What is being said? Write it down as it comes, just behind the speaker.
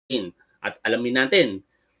at alamin natin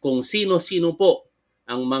kung sino-sino po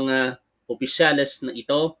ang mga opisyales na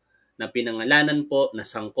ito na pinangalanan po na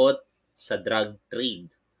sangkot sa drug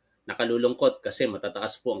trade. Nakalulungkot kasi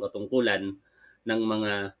matataas po ang katungkulan ng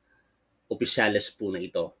mga opisyales po na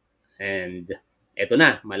ito. And eto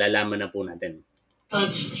na, malalaman na po natin.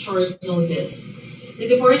 Such short notice. The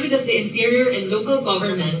Department of the Interior and Local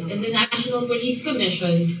Government and the National Police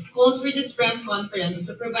Commission called for this press conference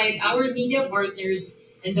to provide our media partners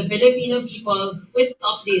and the Filipino people with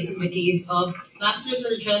updates in the case of Master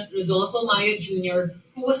Sergeant Rodolfo Mayo Jr.,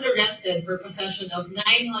 who was arrested for possession of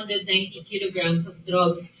 990 kilograms of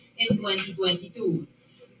drugs in 2022.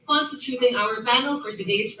 Constituting our panel for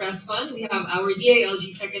today's press con, we have our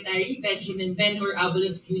DILG Secretary, Benhur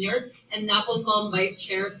Abalos Jr., and NAPOLCOM Vice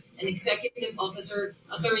Chair and Executive Officer,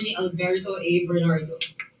 Attorney Alberto A. Bernardo.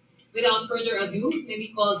 Without further ado, may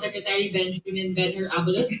we call Secretary Benhur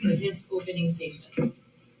Abalos for his opening statement.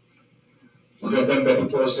 Magandang gabi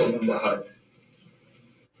po sa inyong lahat.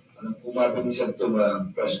 Anong pumabilisan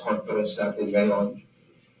itong press conference natin ngayon.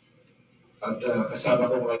 At kasama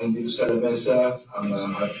ko ngayon dito sa lamesa ang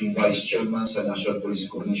ating Vice Chairman sa National Police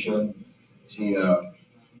Commission, si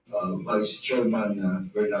Vice Chairman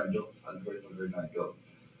Alberto Bernardo.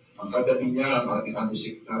 Ang katabi niya ang ating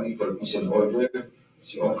Undersecretary for Peace and Order,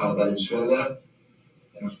 si Oka Valenzuela.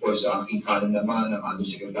 And of course, sa aking kanan naman ang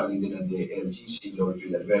Undersecretary din ng DILG, si Lord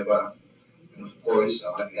Villanueva. And of course,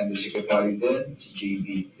 ang ating Undersecretary din, si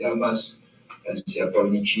JB Llamas, at si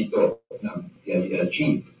Atty. Chito ng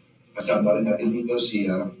DILG. Kasama rin natin dito si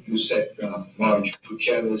Yusek Marge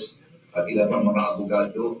Gutierrez at ilang pang mga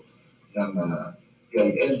abogado ng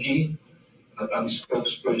DILG at ang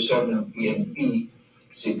spokesperson ng PNP,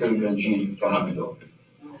 si Colonel Jean Fajardo.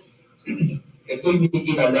 Ito'y may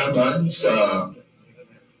kinalaman sa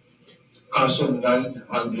kasong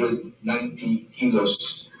 990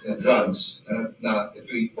 kilos na drugs na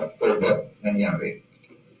ito'y October nangyari.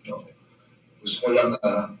 No? Gusto ko lang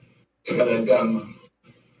sa talagang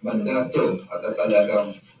mandato at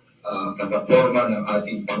talagang kataporma ng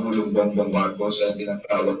ating Pangulong Bongbong Marcos sa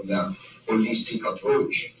tinatawag na holistic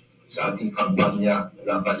approach sa ating kampanya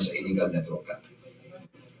laban sa illegal na droga.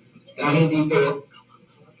 Dahil dito,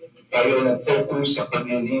 tayo nag-focus sa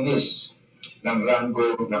paglilinis ng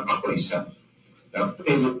ranggo ng kapulisan ng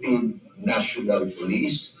Philippine National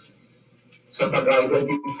Police sa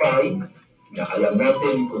pag-identify na alam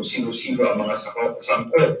natin kung sino-sino ang mga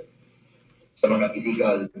sangkot sa mga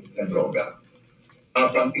illegal na droga.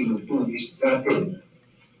 Habang pinutulis natin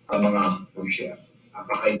ang mga pusya.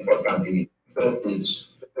 Napaka-importante nito.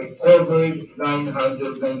 Philippines recovered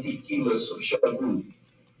 990 kilos of shabu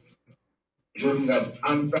during an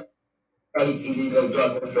anti-illegal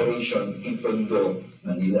drug operation in Tondo,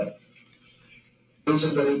 Manila.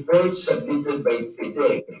 Based on the report submitted by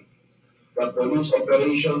PDEC, the police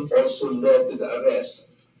operation also led to the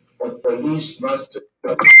arrest of police master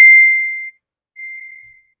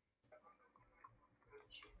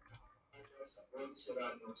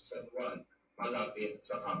San Juan, malapit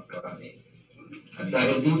sa Camp-Crame. At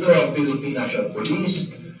dahil dito ang Philippine National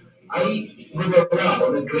Police ay gumawa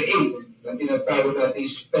o nag-create ng tinatawag natin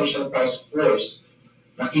Special Task Force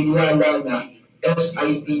na kinilala na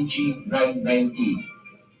SIPG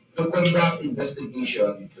 990 to conduct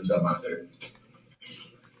investigation to the matter.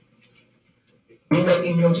 Bilang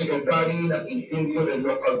inyong Secretary ng Interior and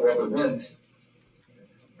Local Government,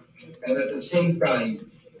 and at the same time,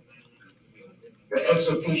 the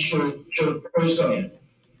ex-officio chairperson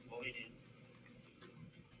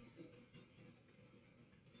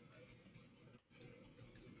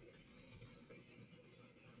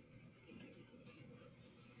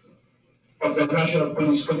of the National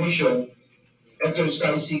Police Commission,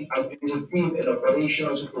 exercising administrative and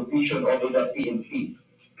operational supervision over the PNP.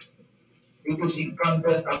 It is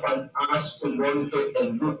incumbent upon us to monitor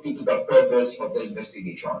and look into the progress of the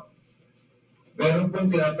investigation. Meron pong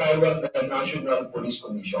tinatawag na National Police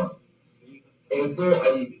Commission. Ito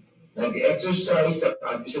ay nag-exercise ng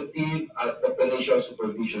administrative at operational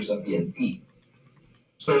supervision sa PNP.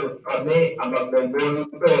 So kami ang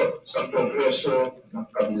mag-monitor sa progreso ng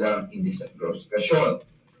kabilang investigation.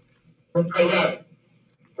 Kung kaya,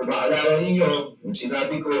 kung maalala ninyo, yung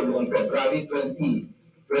sinabi ko noong February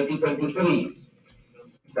 2023,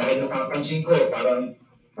 dahil napapansin ko parang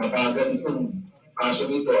mabagal itong kaso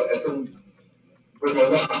nito, itong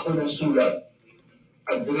gumawa ako ng sulat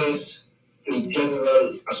address kay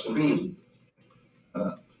General Asuril.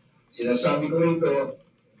 Sinasabi ko rito,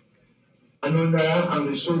 ano na ang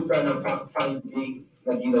resulta ng fact-finding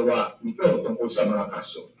na ginawa nito tungkol sa mga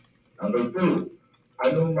kaso. Number 2,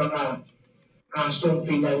 anong mga kasong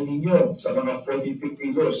final ninyo sa mga 42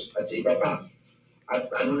 kilos at sa iba pa? At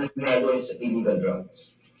ano na ginagawa sa illegal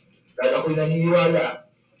drugs? Dahil ako'y naniniwala,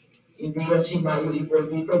 hindi lang si Mayo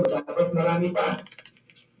involved dito, dapat marami pa.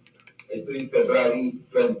 Ito yung February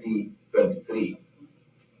 2023.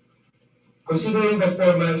 Considering the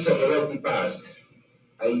 4 months that already passed,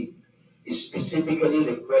 I specifically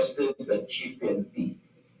requested the Chief PNP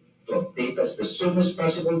to update us the soonest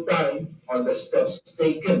possible time on the steps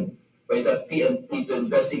taken by the PNP to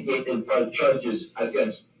investigate and file charges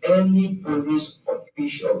against any police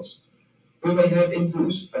officials who may have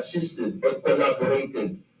induced, assisted, or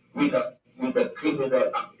collaborated with the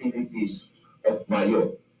criminal activities of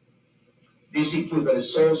Mayo. These include the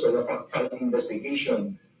results of the fact-finding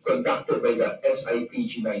investigation conducted by the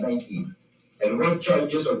SIPG 919 and what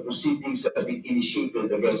charges or proceedings have been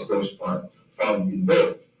initiated against those found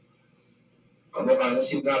involved. Kamukha na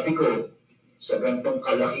sinabi ko, sa gantong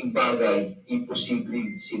kalaking bagay,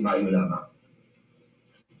 imposibleng si Mayo lamang.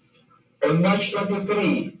 On March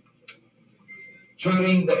 23,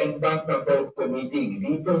 during the Embankment Committee,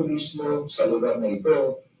 dito mismo sa lugar na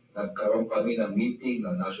ito, nagkaroon kami ng meeting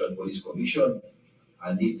ng National Police Commission.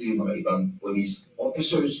 Andito yung mga ibang police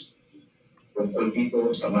officers tungkol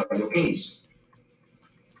dito sa Mayo case.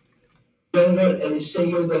 General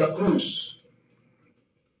Eliseo de la Cruz,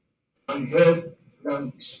 ang head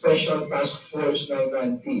ng Special Task Force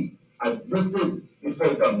 990, admitted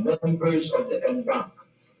before the members of the NBAC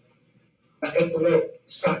na ito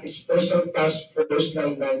sa Special Task Force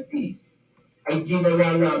 990 ay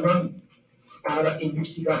ginawa lamang para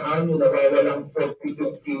imbestigahan yung nawawalang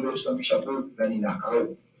 42 kilos ng shabu na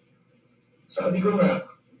ninakaw. Sabi ko nga,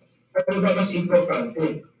 ano ba mas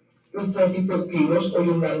importante? Yung 42 kilos o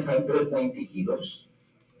yung 990 kilos?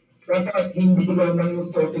 Dapat hindi lamang yung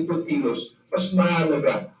 42 kilos, mas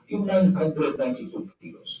mahalaga yung 992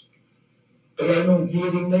 kilos. Kaya nung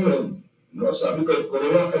hearing na yun, sabi ko,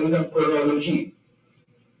 kuruha kayo ng chronology.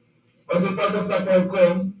 On the part of the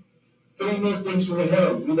PORCOM, 3 meetings were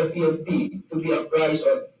held with the PNP to be apprised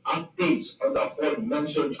of updates on the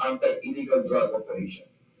aforementioned anti-illegal drug operation.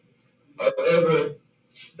 However,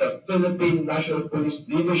 the Philippine National Police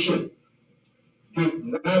leadership did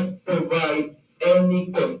not provide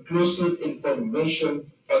any conclusive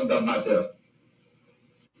information on the matter.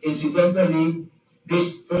 Incidentally,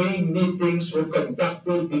 these 3 meetings were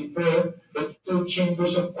conducted before the 2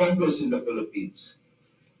 chambers of Congress in the Philippines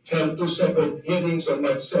held 2 separate hearings on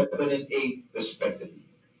March 7 and 8, respectively.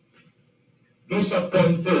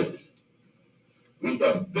 Disappointed with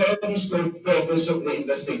the very slow progress of the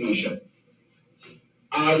investigation,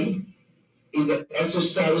 I, in the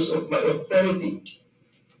exercise of my authority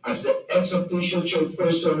as the ex-official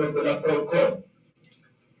chairperson of the PORCOM,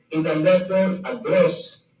 in a letter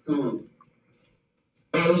addressed to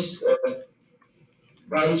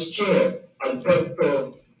Vice Chair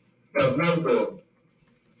Alberto Bernardo,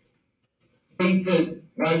 dated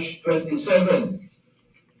March 27,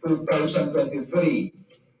 2023,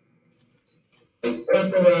 I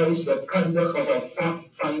authorized the conduct of a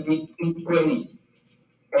fact-finding inquiry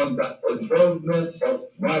on the involvement of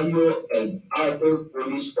Mayo and other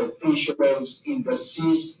police officials in the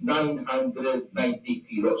seized 990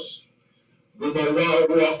 kilos. Gumawa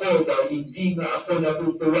ako dahil hindi nga ako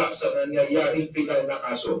natutuwa sa nangyayaring final na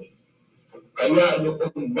kaso. Kaya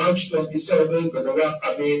noong March 27, ginawa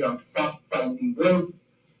kami ng fact-finding board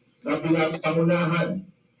na pinapangunahan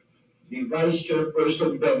ni Vice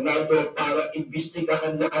Chairperson Bernardo para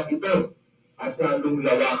imbestigahan lahat ito at lalong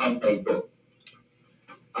lawakan pa ito.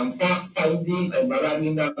 Ang fact-finding ay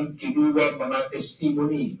marami nang kinuha mga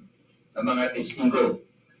testimony ng mga testigo.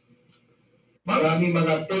 Marami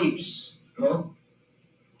mga tapes. No?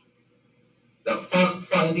 The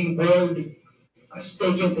fact-finding board has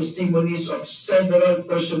taken testimonies of several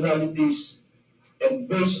personalities, and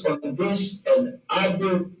based on this and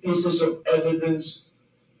other pieces of evidence,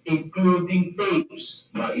 including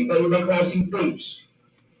tapes, mga iba-ibang klaseng tapes,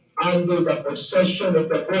 under the possession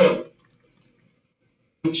of the board,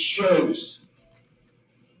 it shows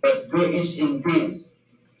that there is indeed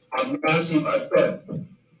a massive attempt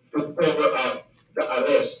to cover up the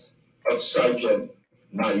arrest of Sergeant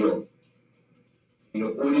Mayo.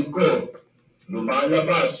 Inuulit ko,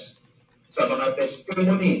 lumalabas sa mga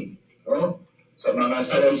testimony, no? Sa mga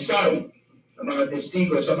salaysay, sa mga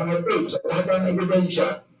testigo, sa mga tapes, sa lahat ng ebidensya,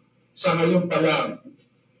 sa ngayon pa lang,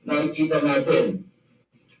 nakikita natin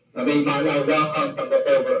na may malawakang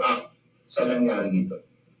pag-cover up sa nangyari ito.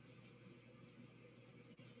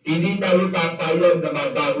 Hindi tayo papayag na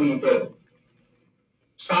mabago ito.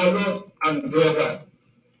 Salot ang droga.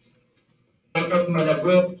 Dapat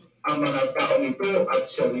managot ang mga taong ito at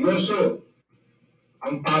seryoso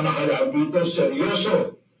ang pamahalaan dito,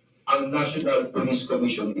 seryoso ang National Police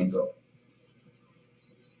Commission dito.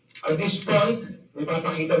 At this point, may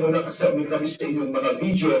papakita mo na kami sa inyong mga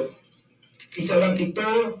video. Isa lang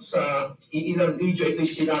ito sa iilang video, ito'y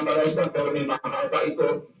sinamarize lang pero may makakaba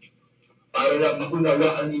ito para lang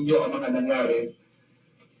maunawaan ninyo ang mga nangyari.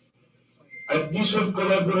 And this will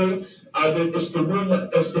corroborate other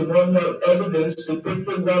testimonial evidence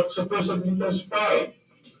depicting what supposedly transpired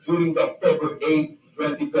during the October 8,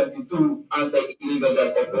 2022 anti-illegal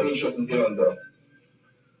gun operation in Tondo.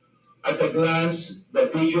 At a glance, the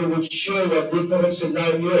video would show a different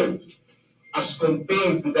scenario as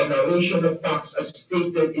compared to the narration of facts as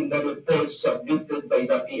stated in the report submitted by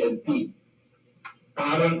the PNP.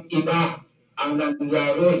 Parang iba ang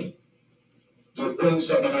nangyari doon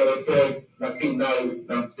sa mga report na final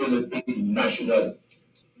ng Philippine National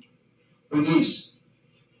Police.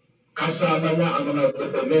 Kasama na ang mga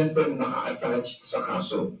dokumentong naka-attach sa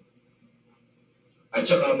kaso. At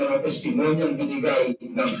saka mga testimonyang binigay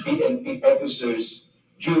ng PNP officers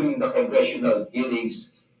during the congressional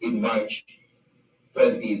hearings in March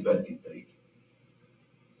 2023.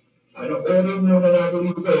 Ano-orin muna natin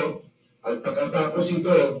ito at pagkatapos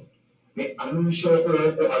ito, may anunsyo ko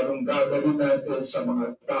kung anong gagawin natin sa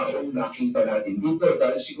mga taong nakita natin dito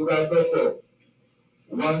dahil sigurado ko,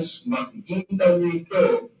 once makikita nyo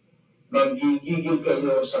ito, magigigil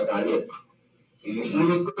kayo sa galit.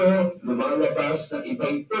 Inuulit ko, lumalabas na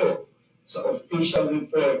iba ito sa official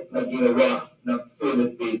report na ginawa ng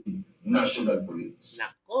Philippine National Police.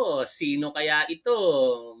 Nako, sino kaya ito?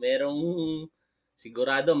 Merong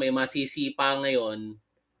sigurado may masisipa ngayon.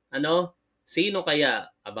 Ano? Sino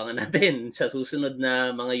kaya? Abangan natin sa susunod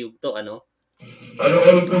na mga yugto, ano? Ano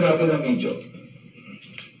ko natin ang video?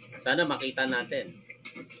 Sana makita natin.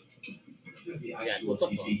 The actual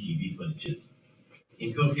CCTV footages.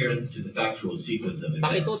 In coherence to the factual sequence of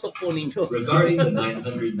events regarding the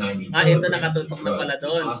 990 nakatutok na pala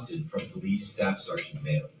doon. hosted from Police Staff Sergeant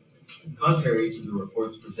Mayo. Contrary to the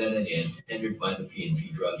reports presented and tendered by the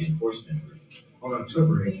PNP Drug Enforcement Group. On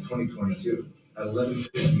October 8, 2022, at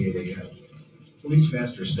 11:58 a.m., Police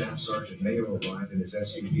Master Staff Sergeant Mayo arrived in his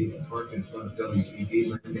SUV and parked in front of WPD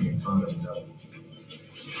landing in Tondo.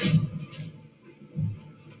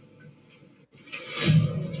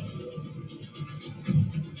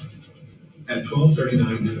 At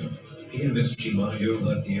 12:39 noon, PMSG Mayo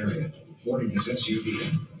left the area, boarding his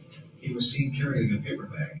SUV. He was seen carrying a paper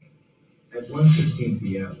bag. At 1:16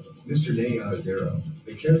 p.m., Mr. Adero,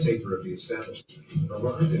 the caretaker of the establishment,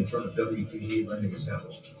 arrived in front of WPD lending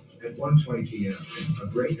establishment. At 1:20 p.m.,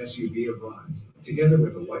 a gray SUV arrived, together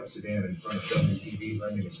with a white sedan in front of WPD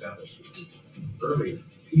lending establishment. Earlier,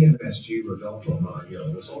 PMSG Rodolfo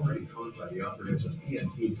Mayo was already caught by the operatives of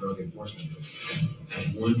PNP Drug Enforcement Group. At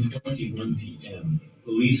 1:21 p.m.,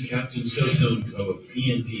 Police Captain Sosonko of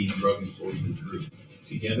PNP Drug Enforcement Group,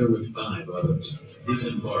 together with 5 others,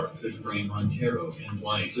 disembarked the gray Montero and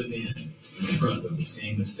white sedan in front of the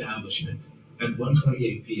same establishment. At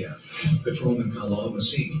 1:28 p.m., Patrolman Kalal was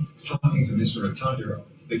seen talking to Mr. Ikatlo,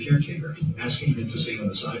 the caretaker, asking him to stay on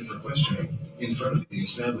the side for questioning in front of the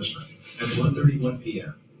establishment. At 1:31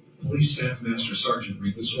 p.m., Police Staff Master Sergeant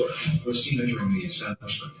Ribusora was seen entering the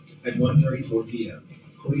establishment. At 1:34 p.m.,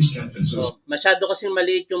 Police Captain masyado kasing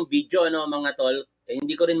maliit yung video, ano, mga tol.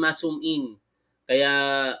 Hindi ko rin ma-zoom in. Kaya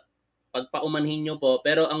pagpaumanhin nyo po.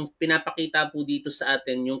 Pero ang pinapakita po dito sa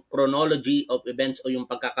atin yung chronology of events o yung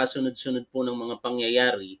pagkakasunod-sunod po ng mga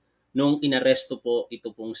pangyayari nung inaresto po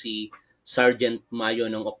ito pong si Sergeant Mayo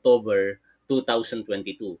noong October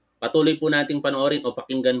 2022. Patuloy po nating panoorin o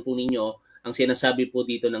pakinggan po ninyo ang sinasabi po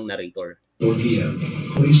dito ng narrator. 4 p.m.,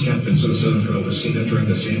 Police Captain Sosonko was seen entering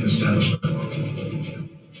the same establishment.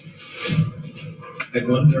 At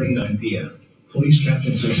 1:39 p.m., Police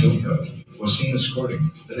Captain Sosonko was seen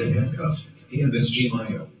escorting the then handcuffed PMSG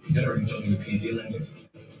Mayo entering WPD landing.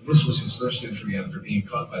 This was his first entry after being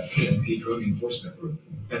caught by PNP Drug Enforcement Group.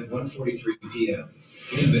 At 1:43 p.m.,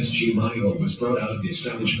 PMSG Mayo was brought out of the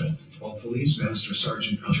establishment while Police Master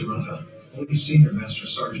Sergeant Kachirata, Police Senior Master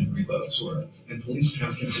Sergeant Ribosora, and Police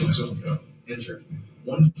Captain Sosonko entered.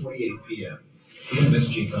 1:48 p.m.,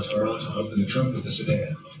 PMSG Kachirata opened the trunk of the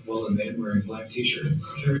sedan while a man wearing black t-shirt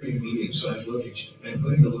carrying medium-sized luggage and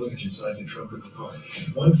putting the luggage inside the trunk of the car.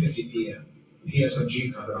 1:50 p.m., PSMG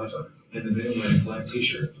Kachirata and the man wearing black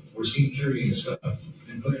t-shirt were seen carrying his stuff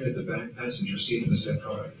and putting it in the back passenger seat of the said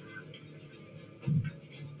car.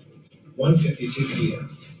 1:52 p.m.,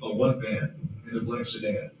 a white van in a black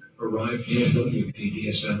sedan arrived near WPD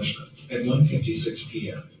establishment. At 1:56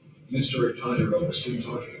 p.m., Mr. Ikatlo was seen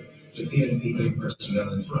talking to PNP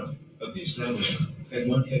personnel in front of the establishment. At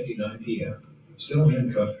 1:59 p.m., Still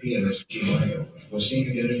handcuffed PMSG Mayo was seen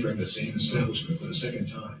again entering the same establishment for the second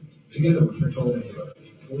time, together with Patrol Regular,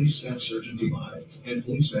 Police Staff Sergeant Dimai, and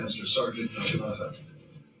Police Master Sergeant Nachimata.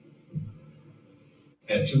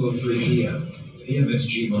 At 2:03 p.m.,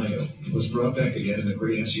 PMSG Mayo was brought back again in the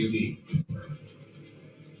gray SUV.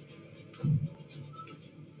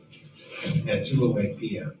 At 2:08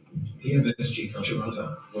 p.m., PMSG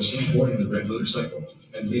Kachirata was seen boarding the red motorcycle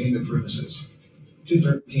and leaving the premises.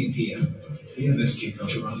 2:13 p.m., PMSG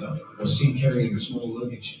Kachirata was seen carrying a small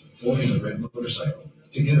luggage, boarding the red motorcycle,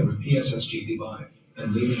 together with PSSG Dubai,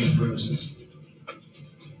 and leaving the premises.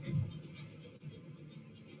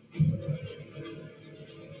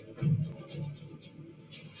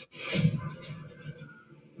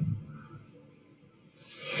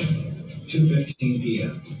 2:15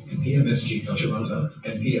 p.m., PMSG Kachirata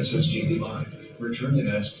and PSSG Dubai returned and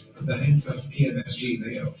asked the handcuffed PMSG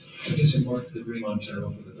Mayo to disembark the Grey Montero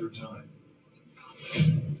for the third time.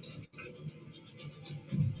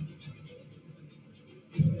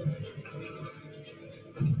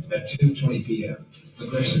 At 2:20 p.m., the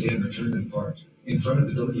gray sedan returned and parked in front of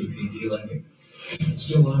the WPD landing.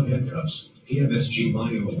 Still on handcuffs, PMSG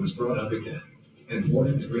Mayo was brought out again and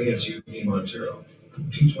boarded the gray SUV Montero.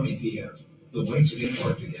 2:20 p.m., the white sedan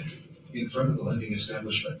parked again in front of the landing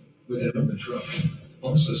establishment with an open trunk.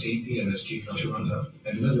 Also seen PMSG Kachiranta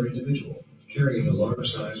and another individual carrying a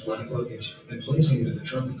large-sized black luggage and placing it in the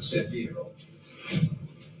trunk of the said vehicle.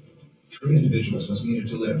 3 individuals was needed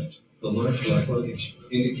to lift the large black luggage,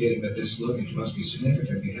 indicating that this luggage must be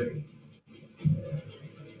significantly heavy.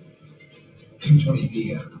 2:20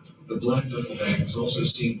 p.m., the black duffel bag was also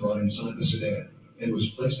seen brought inside the sedan and was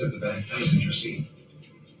placed at the back passenger seat.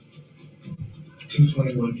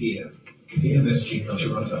 2:21 p.m., PMSG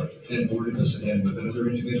Kachirata then boarded the sedan with another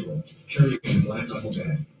individual carrying a black duffel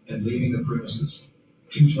bag and leaving the premises.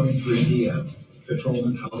 2:23 p.m.,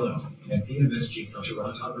 Patrolman Kalau and PMSG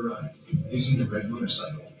Kachirata arrived using the red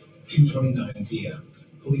motorcycle. 2:29 p.m.,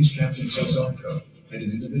 Police Captain Sozonko and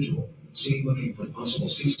an individual seen looking for possible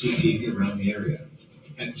CCTV around the area.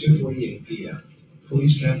 At 2:48 p.m.,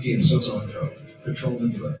 Police Captain Sozonko,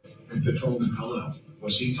 Patrolman Gillett, and Patrolman Kalau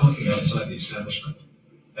was seen talking outside the establishment.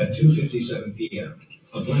 At 2:57 p.m.,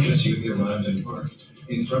 a black SUV arrived and parked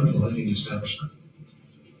in front of the landing establishment.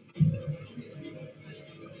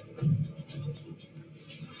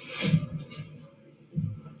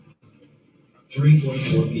 At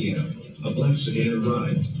 3:44 p.m., a black sedan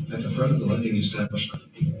arrived at the front of the landing establishment.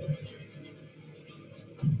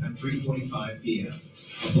 At 3:45 p.m.,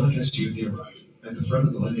 a black SUV arrived at the front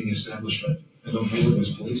of the landing establishment, and on board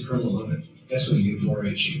was Police Colonel Lemon, SOU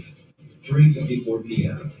 4A Chief. 3:54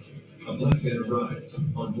 p.m., a black van arrived.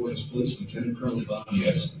 On board is Police Lieutenant Colonel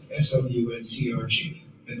Ibanez, SOU NCR Chief,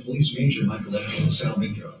 and Police Major Michelangelo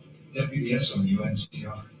Salmingo, Deputy SOU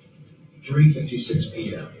NCR. 3:56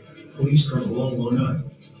 p.m., Police Colonel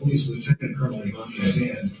Long, Police Lieutenant Colonel Ibanez,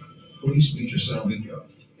 and Police Major Salmingo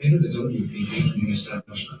entered the WPD landing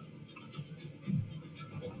establishment.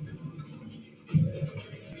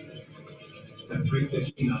 At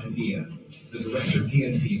 3:59 p.m., the Director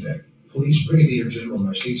PNP Deck, Police Brigadier General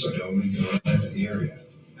Narciso Domingo arrived at the area.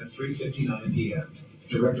 At 3:59 p.m.,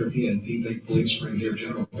 Director PNP Deck, Police Brigadier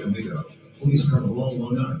General Domingo, Police Colonel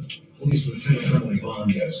Long, Police Lieutenant Colonel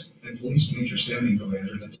Ibanez, and Police Major Salmingo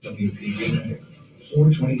entered the WPD landing.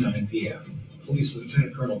 4:29 p.m., Police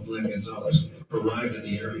Lieutenant Colonel Glenn Gonzalez arrived at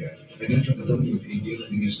the area and entered the WPD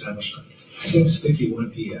landing establishment.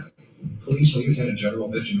 6:51 p.m., Police Lieutenant General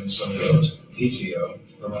Benjamin Santos, DCO,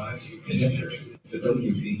 arrived and entered the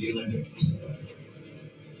WPD landing.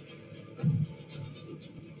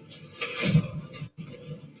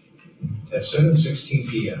 At 7:16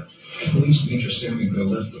 p.m., Police Major Salmingo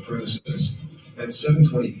left the premises. At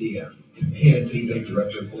 7:20 p.m., PNP Bank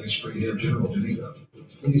Director Police Brigadier General Domingo,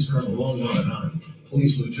 Police Colonel Long,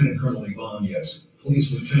 Police Lieutenant Colonel Ibanez,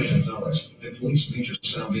 Police Lieutenant Gonzalez, and Police Major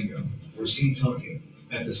Salmingo were seen talking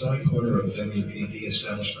at the side corner of the WPD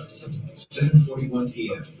establishment. 7:41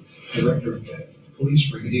 p.m., Director of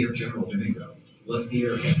Police Brigadier General Domingo left the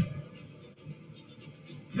area.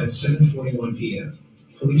 At 7:41 p.m.,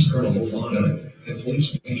 Police Colonel Olana and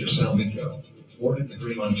Police Major Salmingo boarded the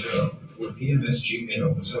Grey Montero, where PMSG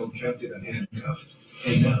Mayo was held captive and handcuffed.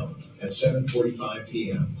 And now, at 7:45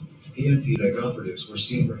 p.m., PNP Deck operatives were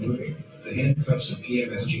seen removing the handcuffs of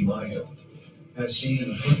PMSG Mayo. As seen in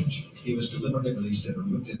the footage, he was deliberately released and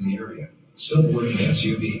removed in the area, still boarding the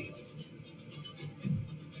SUV.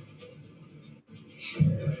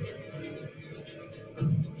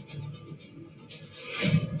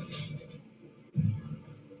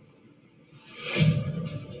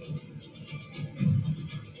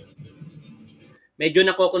 medyo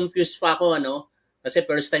nako-confuse pa ako, kasi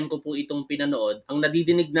first time ko po itong pinanood. Ang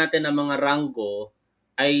nadidinig natin ng mga ranggo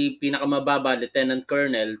ay pinakamababa, Lieutenant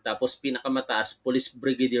Colonel, tapos pinakamataas, Police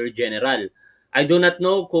Brigadier General. I do not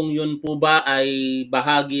know kung yun po ba ay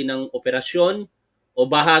bahagi ng operasyon o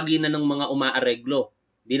bahagi na ng mga umaareglo.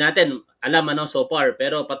 Di natin alam so far,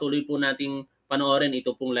 pero patuloy po nating panoorin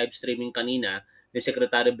ito pong live streaming kanina ni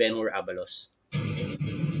Secretary Benhur Abalos.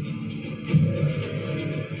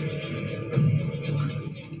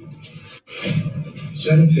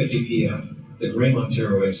 7:50 p.m., the Gray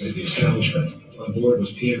Montero exited the establishment. On board was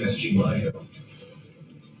PMSG Mayo.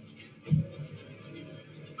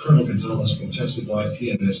 Colonel Gonzalez contested why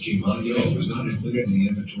PMSG Mayo was not included in the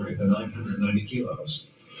inventory of the 990 kilos.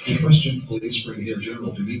 He questioned Police Brigadier General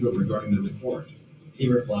Domingo regarding the report. He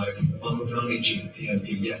replied, "I'm not Chief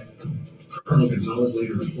PNP yet." Colonel Gonzalez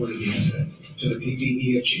later reported the incident to the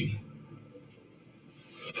PDE chief.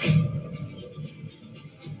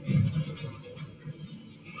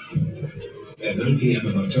 At 9 p.m.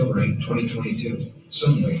 on October 8, 2022,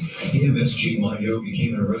 suddenly, PMSG Mayo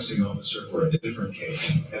became an arresting officer for a different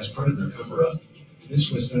case as part of their cover-up.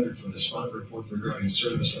 This was centered from the spot report regarding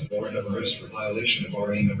service of warrant of arrest for violation of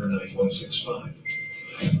RA number 9165.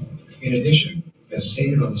 In addition, as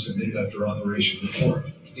stated on the submitted after operation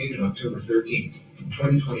report, dated October 13,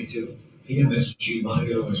 2022, PMSG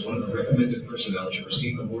Mayo is one of the recommended personnel to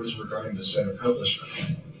receive awards regarding the said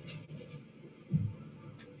accomplishment.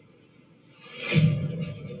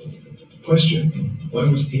 Question: why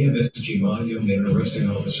was PMSG Mayo made an arresting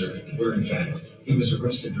officer, where in fact, he was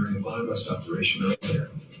arrested during a buy-bust operation earlier?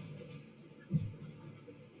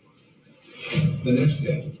 The next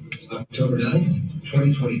day, October 9,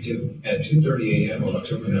 2022, at 2:30 a.m. on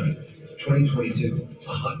October 9, 2022,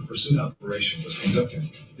 a hot pursuit operation was conducted.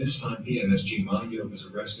 This time PMSG Mayo was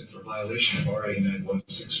arrested for violation of RA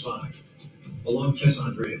 9165. Along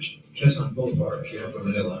Quezon Bridge, Quezon Boulevard, Quezon,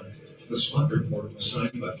 Manila. The spot report was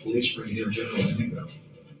signed by Police Brigadier General Domingo.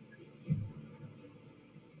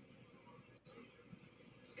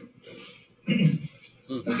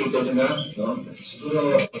 Nakita nyo na, no?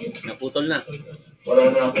 Siguro, naputol na.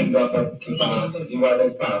 Wala na akong dapat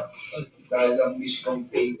iwalag pa dahil ang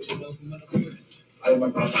mismong page ay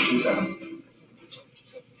magpapakita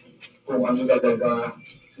kung ano talaga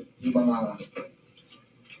yung mga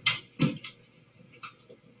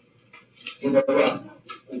ginawa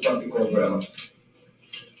upang i-cover up.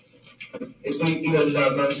 Ito'y ilan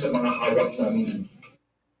lamang sa mga hawak namin.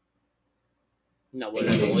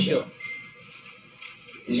 Nawala ng audio.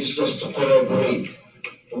 This is just to corroborate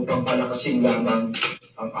upang palakasin lamang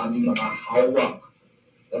ang aming mga hawak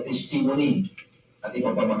na testimony at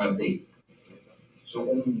iba pa mga date. So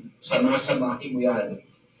kung sama-samahin mo yan,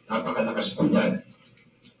 napakalakas po yan.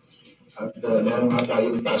 At meron nga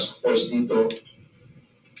tayong task force dito.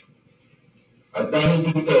 At dahil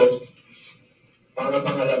dito, para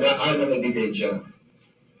pangalagaan ng ebidensya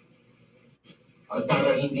at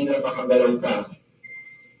para hindi na makagalaw ka,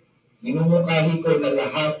 minumukali ko na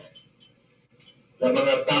lahat ng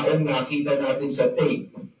mga taong nakita natin sa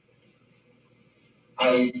tape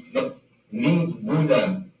ay mag-leave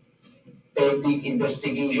muna pending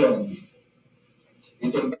investigation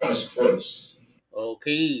itong task force.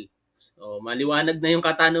 Okay. So, maliwanag na yung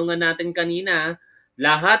katanungan natin kanina.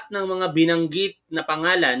 Lahat ng mga binanggit na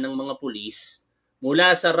pangalan ng mga pulis,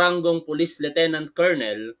 mula sa ranggong Police Lieutenant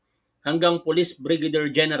Colonel hanggang Police Brigadier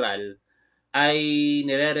General, ay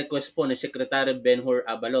nire-request po ni Secretary Benhur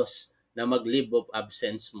Abalos na mag-leave of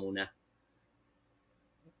absence muna.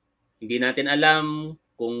 Hindi natin alam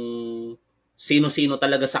kung sino-sino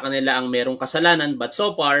talaga sa kanila ang merong kasalanan, but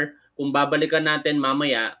so far, kung babalikan natin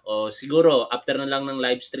mamaya, o siguro after na lang ng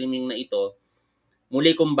live streaming na ito,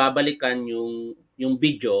 muli kong babalikan yung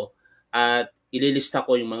video at ililista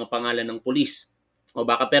ko yung mga pangalan ng pulis. O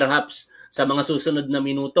baka perhaps sa mga susunod na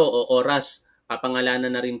minuto o oras,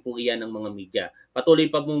 papangalanan na rin po iyan ng mga media. Patuloy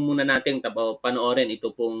pa muna natin panoorin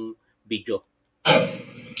ito pong video.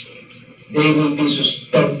 They will be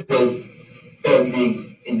suspended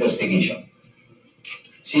pending investigation.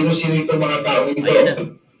 Sino-sino itong mga tao ito?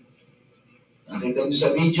 Nakita niyo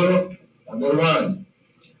sa video, number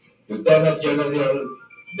 1, Lieutenant General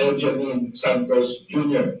Benjamin Santos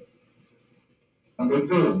Jr. Number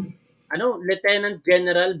 2. Lieutenant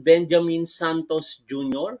General Benjamin Santos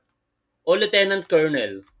Jr. o Lieutenant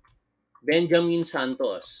Colonel Benjamin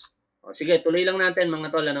Santos? O, sige, tuloy lang natin mga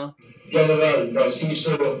tol, General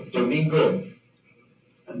Narciso Domingo,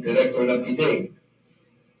 ang Director ng PDEG.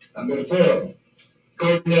 Number 4.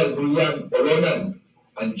 Colonel Julian Oronan,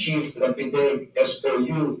 ang Chief ng PDEG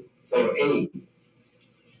SOU 4A.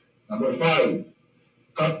 Number 5.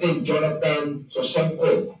 Captain Jonathan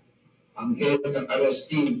Sosonko, ang head ng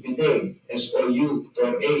arrest team PIDEG, SOU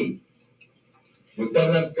 4A.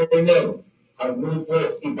 Lieutenant Colonel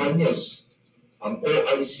Arnulfo Ibanez, ang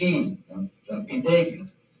OIC ng PIDEG,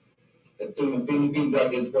 ito yung Philippine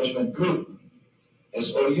Drug Enforcement Group,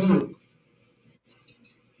 SOU,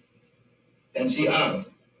 NCR.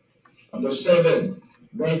 Number 7,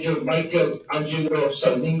 Major Michael Angelo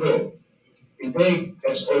Salmingo, PIDEG,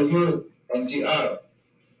 SOU, NCR.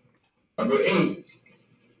 Number 8,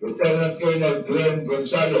 Lieutenant Colonel Glenn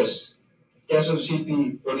Gonzalez, Quezon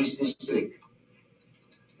City Police District.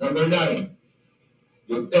 Number 9,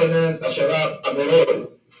 Lieutenant Asharaf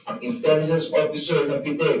Amerol, ang Intelligence Officer ng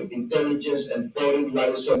PIDEG, Intelligence and Foreign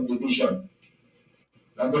Liaison Division.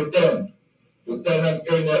 Number 10, Lieutenant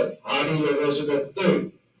Colonel Harry Lorenzo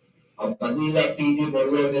III, ang Manila PD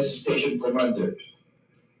Moriones Station Commander.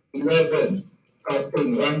 11, Captain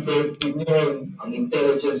Ranggo Pinyon, ang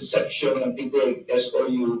Intelligence Section ng PIDEG,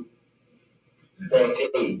 SOU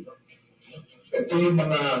 4A. Ito yung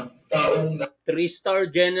mga taong 3-star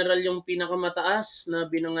general yung pinakamataas na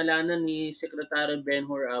binangalanan ni Secretary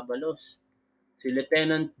Benhur Abalos. Si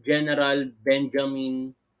Lieutenant General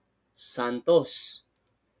Benjamin Santos.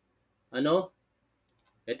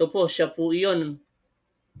 Ito po, siya po iyon.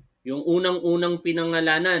 Yung unang-unang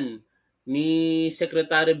pinangalanan ni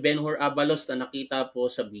Secretary Benhur Abalos na nakita po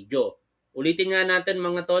sa video. Ulitin nga natin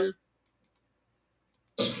mga tol.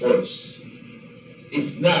 Force.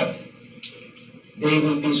 If not, they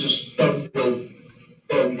will be suspended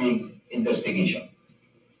pending investigation.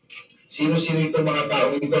 Sino-sino itong mga tao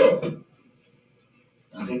ito?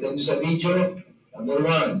 Nakita niyo sa video, number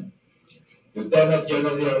 1, Lieutenant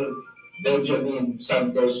General Benjamin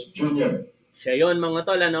Santos Jr. Siya yon mga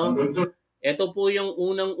tol, Number 2, Ito po yung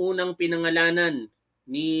unang-unang pinangalanan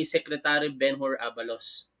ni Secretary Benhur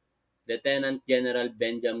Abalos, Lieutenant General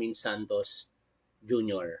Benjamin Santos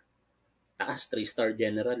Jr. Taas, 3-star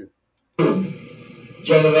general.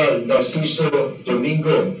 General Narciso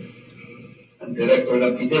Domingo, ang Director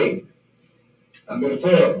ng PIDEG. Number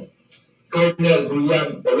 4, Colonel Julian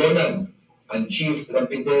Oronan, ang Chief ng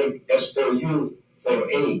PIDEG SOU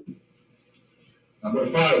 4A. Number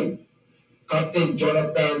 5, Captain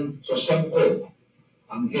Jonathan Sosonko,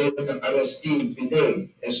 ang head ng arrest team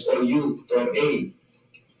PIDEG SOU 4A.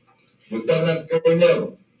 Lieutenant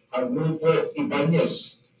Colonel Arnulfo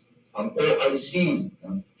Ibanez, ang OIC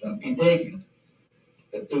ng PIDEG,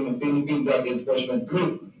 ito yung Philippine Drug Enforcement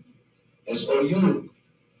Group, SOU,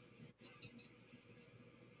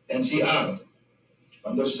 NCR.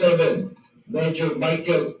 Number 7, Major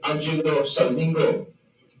Michael Angelo Salmingo,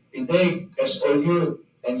 PIDEG, SOU,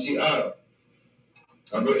 NCR.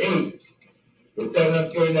 Number 8,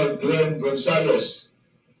 Lieutenant Colonel Glenn Gonzalez,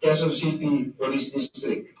 Quezon City Police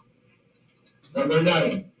District. Number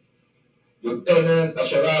 9, Lieutenant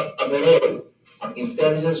Asharaf Amerol, ang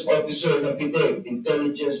Intelligence Officer ng PIDEG,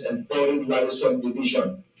 Intelligence and Foreign Liaison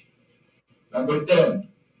Division. Number 10,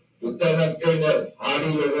 Lieutenant Colonel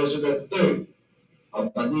Harry Lorenzo III, ang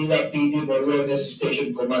Manila PD Moriones Station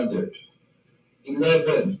Commander.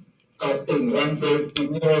 11, Captain Ranggo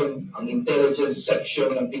Pinyon, ang Intelligence Section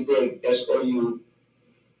ng PIDEG SOU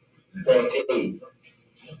 4A.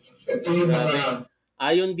 Ito yung mga...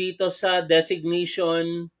 Ayon dito sa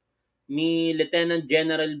designation ni Lieutenant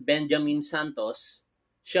General Benjamin Santos,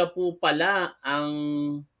 siya po pala ang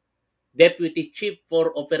Deputy Chief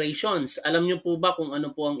for Operations. Alam niyo po ba kung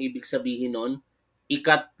ano po ang ibig sabihin nun?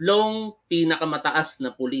 Ikatlong pinakamataas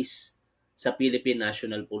na pulis sa Philippine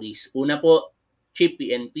National Police. Una po, Chief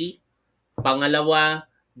PNP. Pangalawa,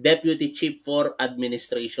 Deputy Chief for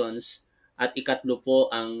Administrations. At ikatlo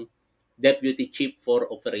po ang Deputy Chief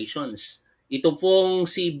for Operations. Ito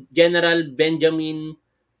pong si General Benjamin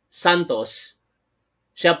Santos,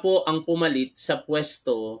 siya po ang pumalit sa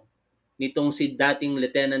pwesto nitong si dating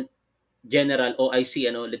Lieutenant General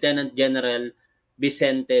OIC, Lieutenant General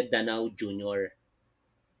Vicente Danao Jr.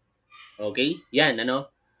 Okay? Yan,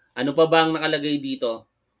 Ano pa ba ang nakalagay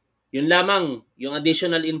dito? Yun lamang, yung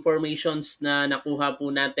additional informations na nakuha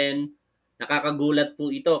po natin, nakakagulat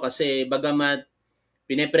po ito kasi bagamat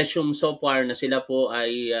pinepresume so far na sila po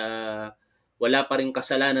ay wala pa rin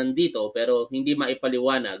kasalanan dito pero hindi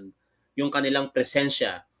maipaliwanag yung kanilang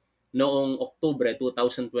presensya noong Oktubre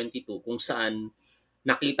 2022 kung saan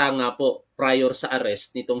nakita nga po prior sa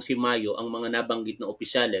arrest nitong si Mayo ang mga nabanggit na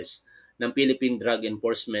opisyales ng Philippine Drug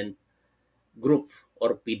Enforcement Group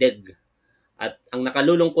or PIDEG. At ang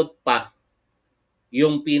nakalulungkot pa,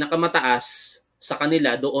 yung pinakamataas sa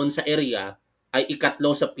kanila doon sa area ay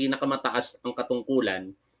ikatlo sa pinakamataas ang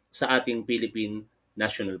katungkulan sa ating Philippine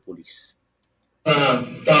National Police.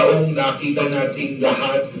 taong nakita nating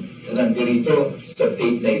lahat na nandito sa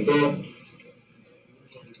tape na ito.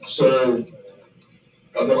 So,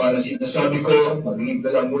 kamukha na sinasabi ko, mag-leave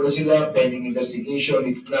na lang muna sila, pending investigation.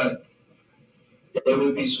 If not, they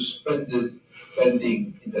will be suspended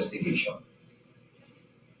pending investigation.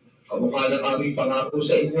 Kamukha ng aming pangako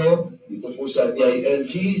sa inyo, dito po sa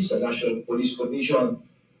DILG, sa National Police Commission,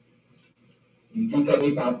 hindi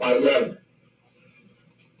kami papayag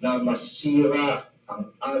na masira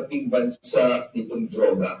ang ating bansa nitong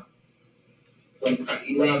droga. Kung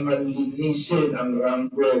kailangan linisin ang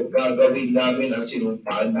ranggo, gagawin namin ang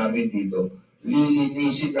sinumpaan namin dito.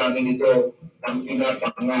 Lilinisin namin ito ang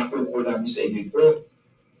pinapangako ko namin sa inyo ito.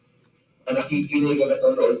 Ang nakikinig at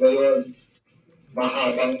nanonood ngayon,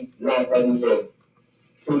 mahabang laban nito.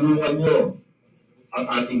 Tulungan nyo ang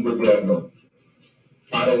ating gobyerno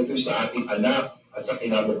para ito sa ating anak at sa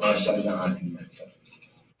kinabukasan ng ating bansa.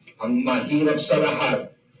 Ang mahirap sa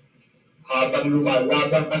lahat, habang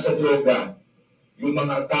lumalaban ka sa droga, yung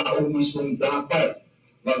mga tao mismong dapat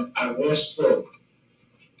mag-aresto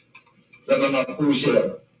ng mga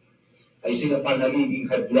pusher ay sila pa nagiging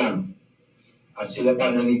hadlang at sila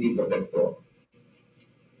pa nagiging protektor.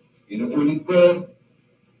 Inuulit ko,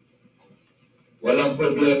 walang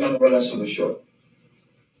problema, walang solusyon.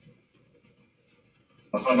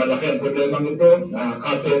 Makamalaki ang problema ito,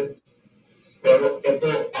 nakakapit, pero ito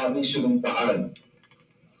aming sinumpaan.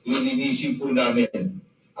 Ilinisin po namin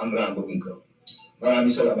ang ranggo ito.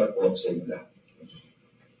 Maraming salamat po sa inyo lahat.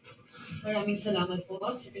 Maraming salamat po,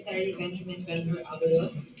 Secretary Benhur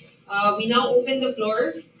Abalos. We now open the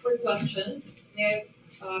floor for questions. May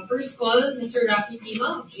first call, Mr. Rafi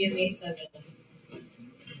Tima of GMA 7.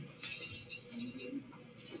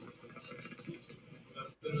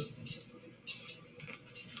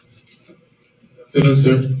 Hello,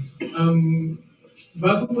 sir.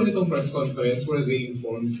 Bago po nitong press conference, were they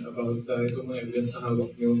informed about itong mga evidence na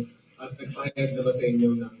hawak nyo at nagpahayag na ba sa inyo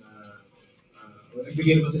ng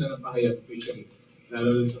nagbigay na ba sila ng pahayag officially,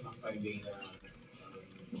 lalo sa fact-finding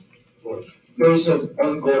board? There is an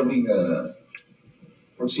ongoing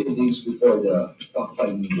proceedings before the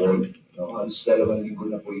fact-finding board. Halos 2 linggo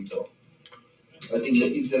na po ito. But in the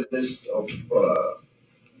interest of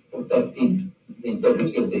protecting the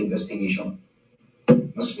integrity of the investigation,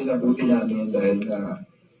 mas pinabuti namin dahil na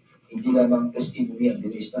hindi lamang testimony ang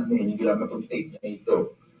dinis namin, hindi lamang itong tape na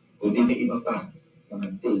ito, kundi may iba pa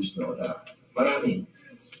mga tapes na marami.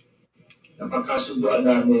 Napakasunduan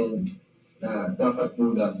namin na dapat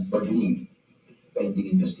munang mag-leave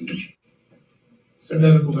pending investigation. Sir,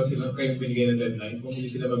 meron po ba sila kayong binigay ng deadline? Kung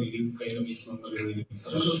hindi sila mag-leave, kayo na mismo mag-leave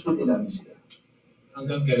sa kanila? Sususpendin namin sila.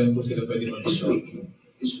 Hanggang kailan po sila pwede mag-leave?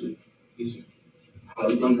 This week. This week.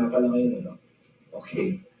 Holiday na pala ngayon, ano?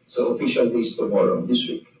 Okay. So, official days tomorrow, this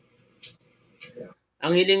week.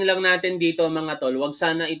 Ang hiling lang natin dito mga tol, wag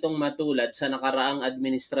sana itong matulad sa nakaraang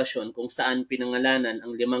administrasyon kung saan pinangalanan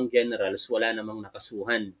ang 5 generals, wala namang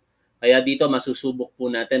nakasuhan. Kaya dito masusubok po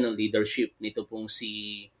natin ang leadership nito pong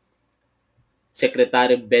si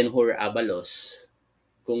Secretary Benhur Abalos.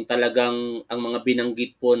 Kung talagang ang mga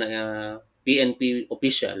binanggit po na PNP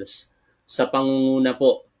officials sa pangunguna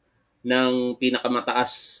po ng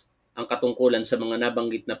pinakamataas ang katungkulan sa mga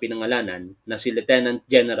nabanggit na pinangalanan na si Lieutenant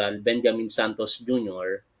General Benjamin Santos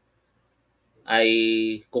Jr. ay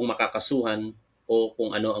kung makakasuhan o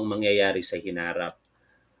kung ano ang mangyayari sa hinarap.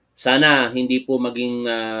 Sana hindi po maging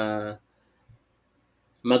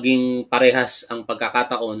parehas ang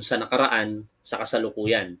pagkakataon sa nakaraan sa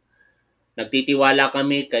kasalukuyan. Nagtitiwala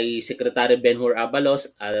kami kay Secretary Benhur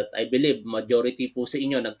Abalos at I believe majority po sa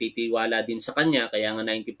inyo nagtitiwala din sa kanya kaya nga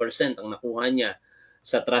 90% ang nakuha niya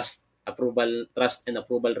sa trust and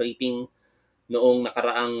approval rating noong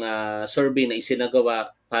nakaraang survey na isinagawa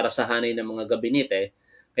para sa hanay ng mga gabinete.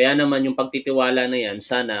 Kaya naman yung pagtitiwala na yan,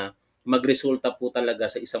 sana magresulta po talaga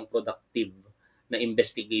sa isang productive na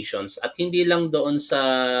investigations at hindi lang doon sa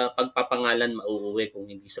pagpapangalan mauuwi kung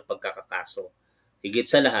hindi sa pagkakakaso. Higit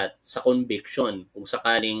sa lahat, sa conviction kung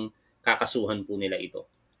sakaling kakasuhan po nila ito.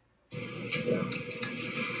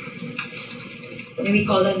 May we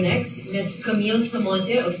call on next, Ms. Camille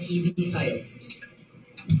Samonte of TV5.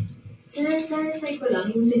 Sir, clarify ko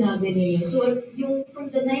lang yung sinabi ninyo. So, yung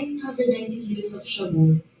from the 990 kilos of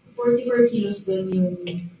shabu, 44 kilos doon yung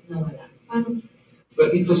nawala. Paano?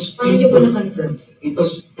 But it was paano nyo po na-confirm? It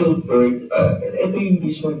was filtered, ito yung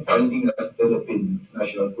mismong finding ng Philippine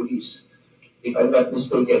National Police. If I'm not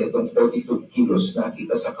mistaken, itong 42 kilos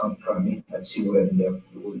nakita sa Camp Crame at sinurrender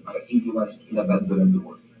doon. Para hindi mas inabando na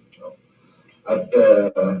doon. At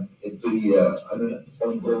ito'y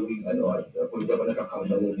ongoing, at kung di ako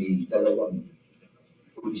nakakamali, may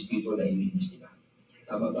 2 pulis dito na iniinis nila.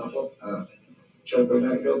 Tama ba po? Chair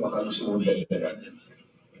Bernardo, baka gusto mo dagdagan.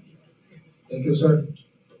 Thank you, sir.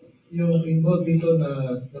 Yung involved dito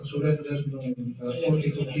na nag-surrender ng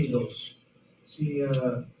 42 kilos, si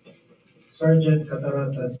Sergeant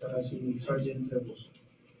Catarata at si Sergeant Rebus.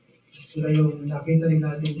 Sila yung nakita rin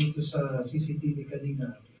natin dito sa CCTV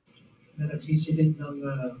kanina na nagsisilid ng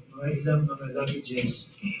mga ilang mga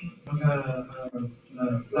luggages, mga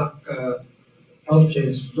black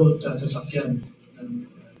pouches doon sa sasakyan ng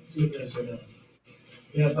senior sila.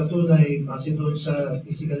 Kaya patunay, base doon sa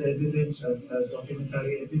physical evidence at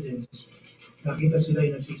documentary evidence, nakita sila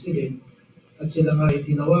yung nagsisilid at sila nga ay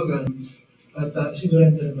tinawagan at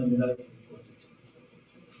sinurrender naman nila.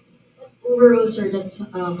 Overall, sir, that's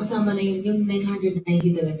kasama na yung 990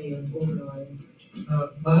 talaga yun overall.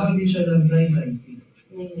 Bahagi siya ng 990.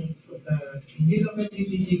 990. Hindi lang kayo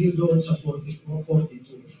titigil doon sa 42.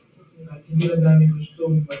 At hindi lang namin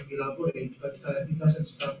gustong mag-elaborate, but it doesn't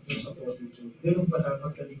stop doon sa 42. Meron pa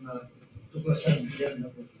dapat kaming tuklasan yan na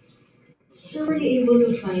po. Sir, were you able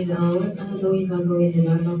to find out ano daw yung gagawin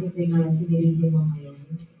nila? Bakit nila sinilid yung mga yun?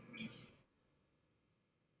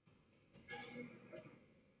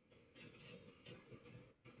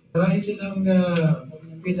 Dahil silang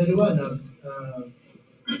pinaliwanag,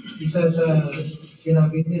 isa sa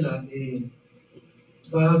sinabi nila,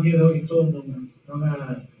 bahagi raw ito ng mga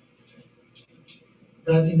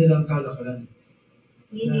dati nilang kalakalan.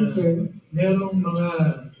 Meaning, sir? Merong mga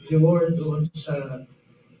reward doon sa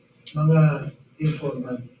mga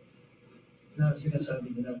informant na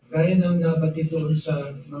sinasabi nila. Gaya ng nabatid doon sa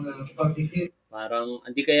mga public. Parang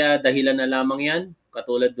hindi kaya dahilan na lamang yan?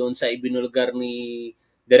 Katulad doon sa ibinulgar ni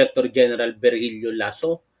Director General Virgilio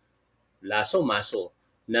Lasso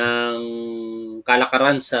ng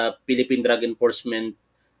kalakaran sa Philippine Drug Enforcement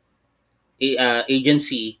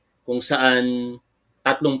Agency kung saan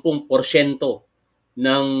 30%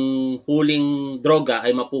 ng huling droga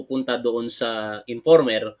ay mapupunta doon sa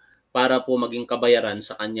informer para po maging kabayaran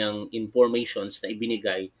sa kanyang informations na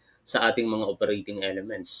ibinigay sa ating mga operating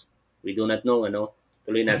elements. We do not know,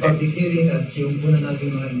 Tuloy natin. Particularly at yung una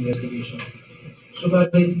natin mga investigation.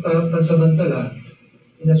 Subalit, pansamantala,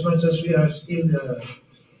 in as much as we are still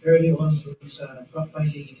early on sa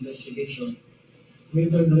fact-finding investigation, we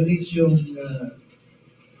will release yung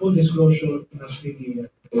full disclosure as we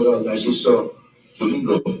Pero as you saw,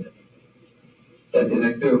 Domingo, the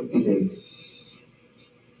director of PNP,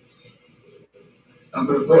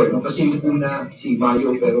 number 4, kasi yung una si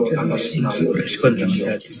Mayo, pero ang si Mayo.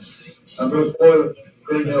 Number 4,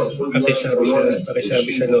 Pakisabi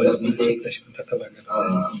sa lolo mo sa press kung tatawagan.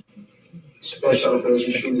 Special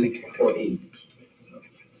Operations Unit 4A.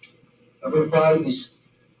 Number 5 is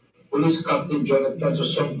Police Captain Jonathan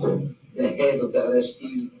Sosonko, the head of the arrest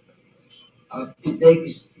team. PIDEG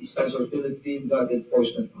stands for Philippine Drug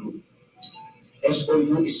Enforcement Group.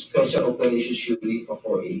 SOU is Special Operations Unit of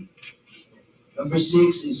 4A. Number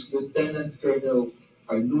 6 is Lieutenant Colonel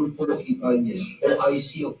Arnulfo Ibanez,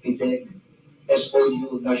 OIC of PIDEG,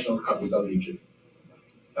 SOU National Capital Region.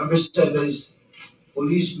 Number 7 is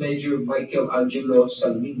Police Major Michael Angelo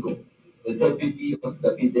Salmingo, the Deputy of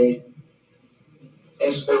the PIDEG,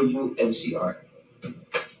 SOU NCR.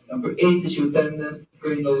 Number 8 is Lieutenant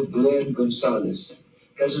Colonel Glenn Gonzalez,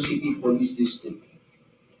 Quezon City Police District,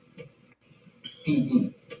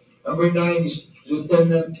 PD. Number 9 is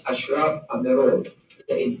Lieutenant Ashraf Amerol,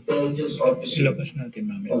 the Intelligence Officer of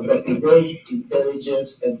the PIDEG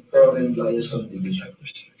Intelligence and Foreign Liaison Division.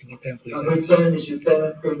 Number 10 is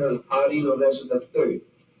Lieutenant Colonel Harry Lorenzo III,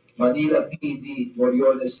 Manila PD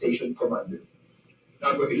Moriones Station Commander.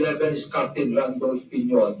 Number 11 is Captain Randolph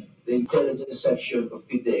Piñon, the Intelligence Section of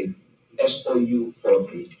PIDEG, SOU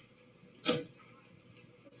 4A.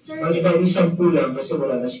 Sir, Bali 10 lang kasi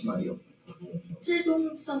wala na si Mayo. Sir,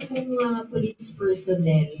 itong 10 police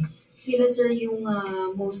personnel, sila sir yung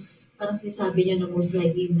parang sinasabi niya na most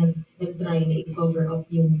likely nag-try na i-cover up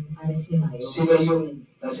yung arrest ni Mayo. Sila yung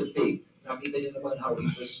nasa tape. Nakita niyo naman how it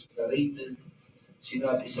was narrated.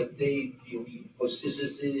 Sinabi sa tape, yung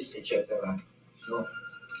inconsistencies, etc. No?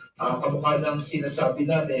 Kamukha lang sinasabi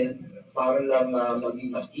namin, para lang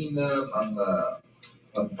maging mainam ang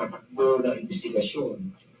pagtatakbo ng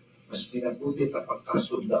investigasyon. Mas pinabuti kapag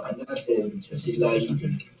kasundaan natin na sila yung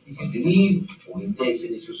mag-believe o hindi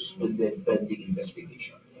sila suspended pending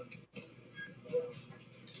investigation.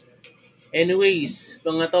 Anyways,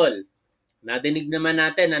 mga tol, nadinig naman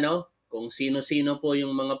natin kung sino-sino po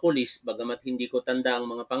yung mga pulis, bagamat hindi ko tanda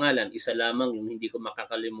ang mga pangalan, isa lamang yung hindi ko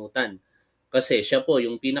makakalimutan. Kasi siya po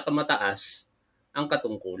yung pinakamataas ang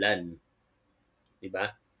katungkulan.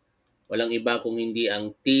 Diba? Walang iba kung hindi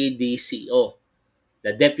ang TDCO.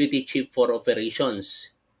 the Deputy Chief for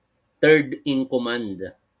Operations, third in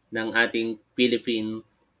command ng ating Philippine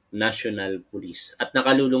National Police. At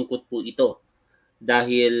nakalulungkot po ito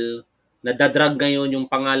dahil nadadrag ngayon yung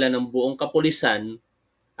pangalan ng buong kapulisan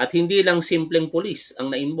at hindi lang simpleng pulis ang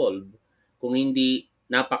na-involve, kung hindi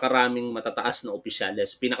napakaraming matataas na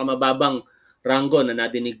opisyales. Pinakamababang ranggo na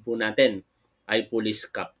nadinig po natin ay police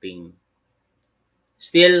captain.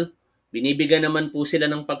 Still, binibigyan naman po sila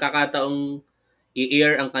ng pagkakataong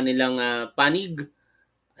i-air ang kanilang panig.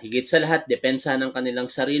 Higit sa lahat, depensa ng kanilang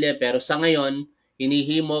sarili. Pero sa ngayon,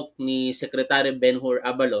 hinihimok ni Secretary Benhur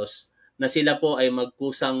Abalos na sila po ay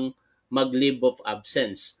magkusang mag-leave of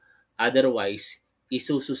absence. Otherwise,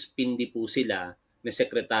 isususpindi po sila ni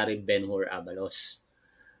Secretary Benhur Abalos.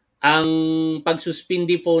 Ang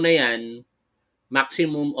pagsuspindi po na yan,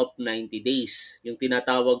 maximum of 90 days. Yung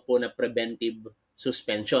tinatawag po na preventive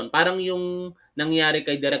suspension. Parang yung nangyari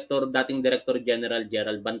kay dating Director General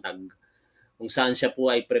Gerald Bantag, kung saan siya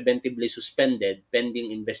po ay preventively suspended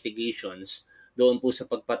pending investigations doon po sa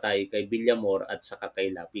pagpatay kay Villamor at saka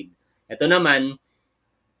kay Lapid. Ito naman,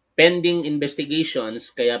 pending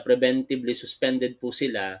investigations, kaya preventively suspended po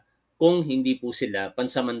sila kung hindi po sila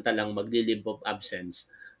pansamantalang magli-leave of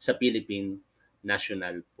absence sa Philippine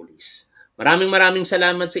National Police. Maraming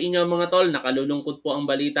salamat sa inyo mga tol. Nakalulungkot po ang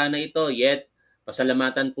balita na ito. Yet,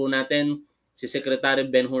 pasalamatan po natin si Secretary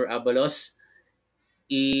Benhur Abalos.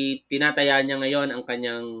 Itinataya niya ngayon ang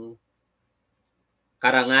kanyang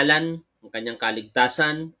karangalan, ang kanyang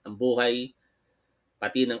kaligtasan, ang buhay,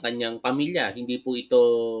 pati ng kanyang pamilya. Hindi po ito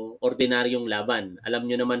ordinaryong laban. Alam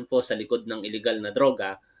nyo naman po sa likod ng illegal na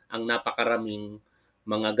droga, ang napakaraming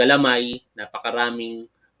mga galamay, napakaraming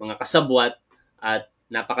mga kasabwat, at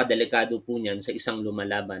napakadelikado po niyan sa isang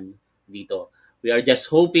lumalaban dito. We are just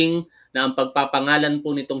hoping na ang pagpapangalan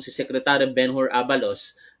po nitong si Secretary Benhur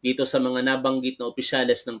Abalos dito sa mga nabanggit na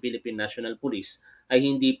opisyales ng Philippine National Police ay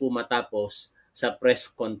hindi po matapos sa press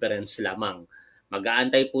conference lamang.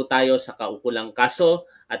 Mag-aantay po tayo sa kaukulang kaso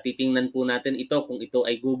at titingnan po natin ito kung ito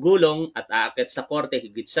ay gugulong at aakyat sa korte,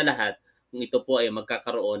 higit sa lahat kung ito po ay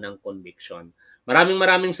magkakaroon ng conviction.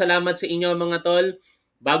 Maraming salamat sa inyo mga tol.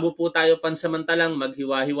 Bago po tayo pansamantalang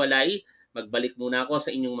maghiwa-hiwalay, magbalik muna ako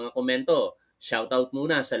sa inyong mga komento. Shoutout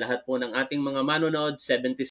muna sa lahat po ng ating mga manonood, 76